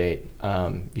 any update,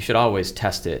 you should always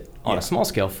test it on a small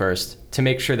scale first to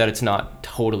make sure that it's not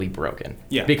totally broken.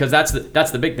 Yeah. Because that's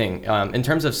the big thing in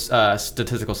terms of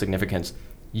statistical significance.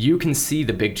 You can see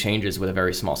the big changes with a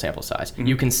very small sample size.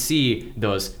 You can see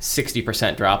those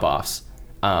 60% drop-offs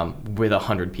with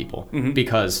 100 people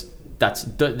because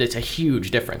it's a huge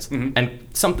difference. And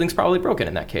something's probably broken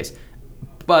in that case.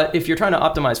 But if you're trying to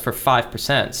optimize for 5%,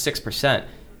 6%,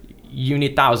 you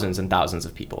need thousands and thousands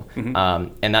of people.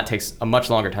 And that takes a much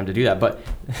longer time to do that. But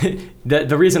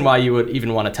the reason why you would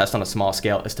even want to test on a small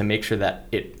scale is to make sure that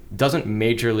it doesn't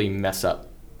majorly mess up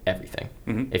everything.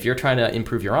 If you're trying to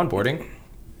improve your onboarding,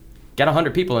 get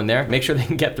 100 people in there, make sure they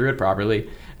can get through it properly,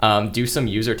 do some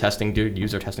user testing, do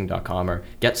usertesting.com, or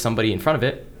get somebody in front of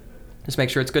it, just make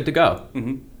sure it's good to go.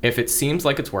 If it seems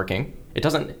like it's working,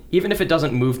 even if it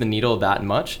doesn't move the needle that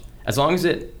much, as long as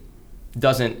it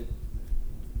doesn't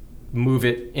move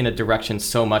it in a direction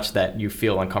so much that you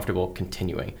feel uncomfortable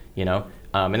continuing, you know?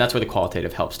 And that's where the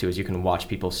qualitative helps too, is you can watch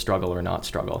people struggle or not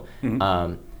struggle.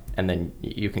 And then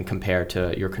you can compare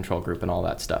to your control group and all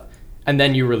that stuff. And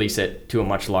then you release it to a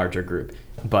much larger group.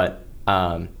 But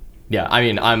yeah, I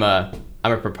mean, I'm a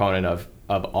proponent of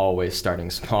always starting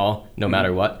small, no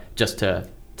matter what, just to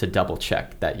double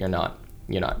check that you're not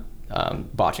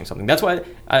botching something. That's why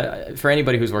for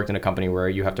anybody who's worked in a company where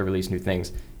you have to release new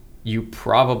things, you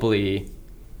probably,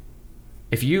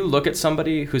 if you look at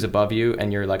somebody who's above you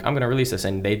and you're like, I'm going to release this,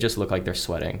 and they just look like they're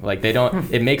sweating, like they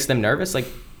don't, it makes them nervous, like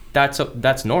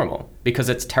that's normal, because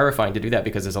it's terrifying to do that,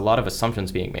 because there's a lot of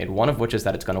assumptions being made, one of which is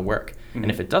that it's going to work. And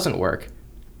if it doesn't work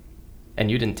and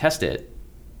you didn't test it,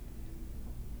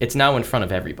 it's now in front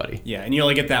of everybody. Yeah, and you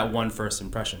only get that one first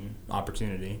impression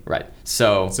opportunity. Right.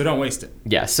 So don't waste it.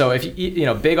 Yeah. So if you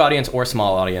know, big audience or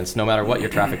small audience, no matter what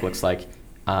your traffic looks like,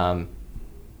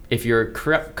 if you're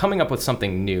coming up with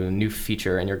something new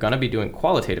feature, and you're going to be doing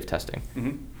qualitative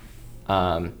testing,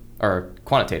 or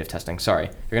quantitative testing, sorry.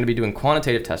 You're going to be doing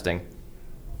quantitative testing,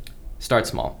 start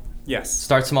small. Yes.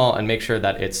 Start small and make sure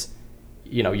that it's,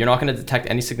 you know, you're not going to detect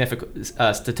any significant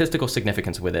statistical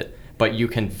significance with it, but you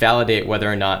can validate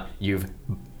whether or not you've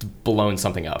blown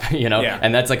something up, you know? Yeah.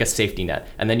 And that's like a safety net.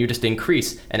 And then you just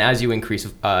increase. And as you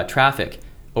increase traffic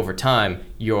over time,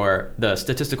 the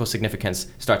statistical significance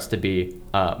starts to be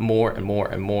more and more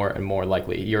and more and more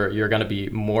likely. You're going to be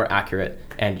more accurate.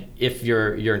 And if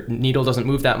your needle doesn't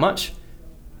move that much,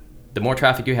 the more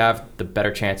traffic you have, the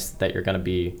better chance that you're going to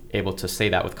be able to say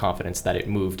that with confidence that it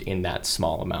moved in that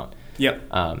small amount. Yep.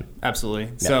 Absolutely.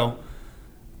 Yeah. So,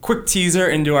 quick teaser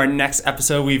into our next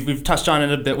episode. We've touched on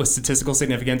it a bit with statistical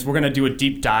significance. We're going to do a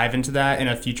deep dive into that in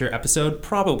a future episode,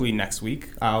 probably next week.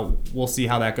 We'll see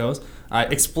how that goes.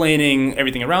 Explaining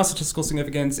everything around statistical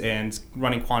significance and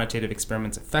running quantitative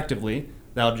experiments effectively.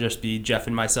 That'll just be Jeff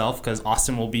and myself, because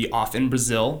Austin will be off in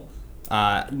Brazil.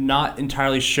 Not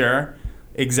entirely sure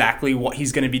exactly what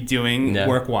he's going to be doing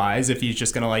work-wise, if he's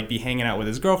just going to like be hanging out with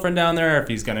his girlfriend down there, if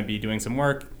he's going to be doing some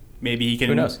work. Maybe he can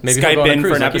Who knows? Maybe Skype in for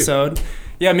an like episode.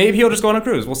 Yeah, maybe he'll just go on a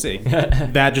cruise. We'll see.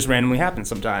 That just randomly happens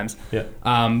sometimes. Yeah.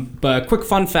 But a quick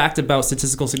fun fact about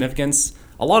statistical significance.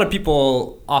 A lot of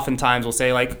people oftentimes will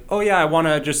say like, oh yeah, I want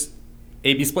to just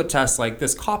A/B split test like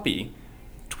this copy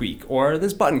tweak or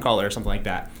this button color or something like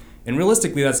that. And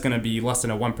realistically, that's going to be less than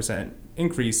a 1%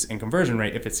 increase in conversion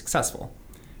rate if it's successful.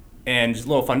 And just a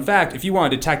little fun fact, if you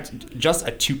want to detect just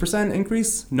a 2%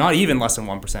 increase, not even less than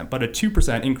 1%, but a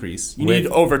 2% increase, you need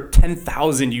over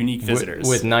 10,000 unique visitors.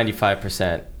 With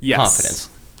 95% confidence.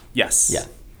 Yes. Yeah.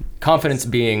 Confidence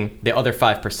being the other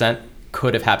 5%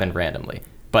 could have happened randomly.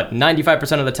 But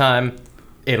 95% of the time,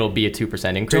 it'll be a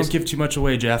 2% increase. Don't give too much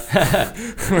away, Jeff.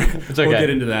 It's okay. We'll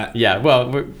get into that. Yeah, well,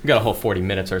 we've got a whole 40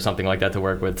 minutes or something like that to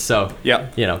work with. So,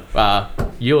 yep.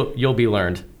 You'll be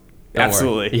learned. Don't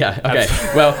Absolutely. worry. Yeah, okay.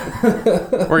 Well,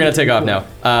 we're going to take off now.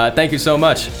 Thank you so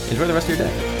much. Enjoy the rest of your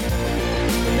day.